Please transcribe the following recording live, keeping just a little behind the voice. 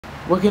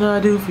What can I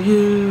do for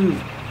you?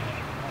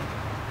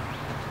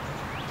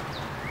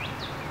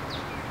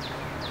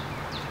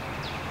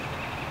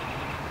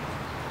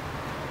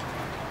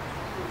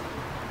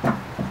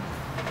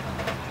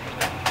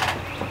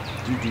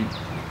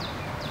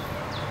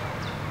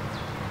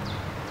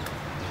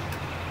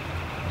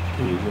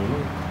 Can you zoom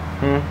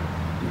in?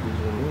 You can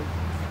zoom in.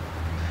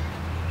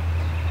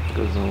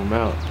 Go zoom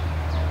out.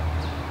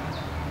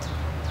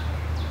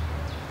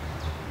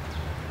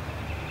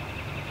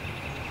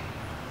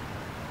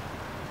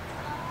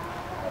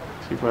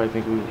 She probably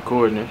think we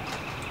recording it.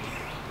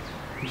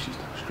 You should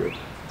stop stripping.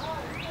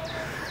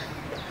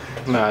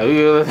 Nah,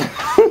 we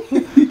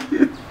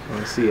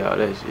wanna see all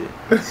that shit.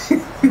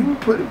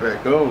 Put it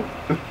back on.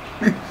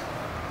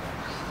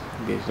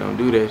 Guess don't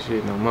do that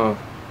shit no more.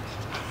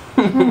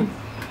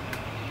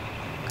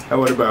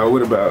 What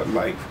about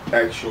like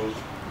actual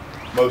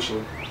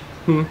motion?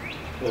 You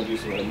wanna do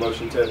some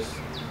motion tests?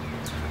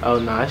 Oh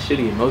no, nah,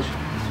 shitty emotion.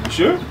 You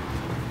sure?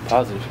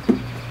 Positive.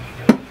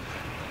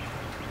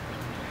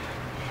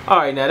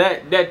 Alright, now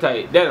that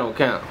tight, that don't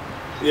count.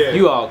 Yeah.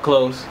 You all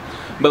close.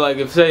 But like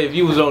if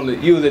you was at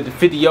the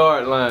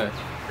 50-yard line,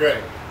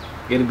 Right.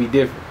 it'll be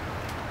different.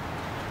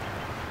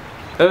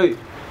 Hey.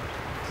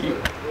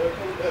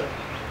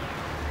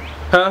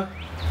 Huh?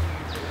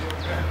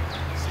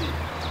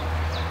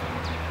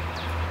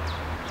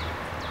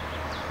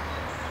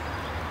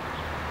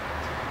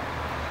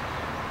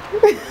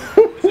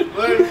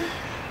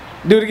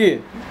 Do it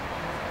again.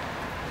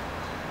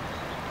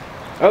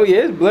 Oh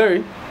yeah, it's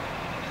blurry.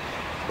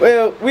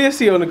 Well, we'll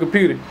see on the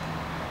computer.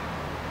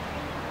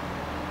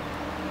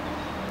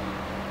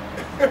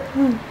 That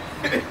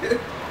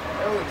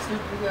looks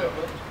stupid as hell,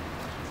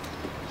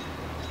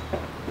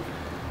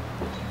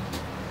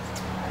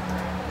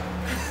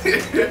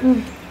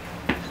 bro.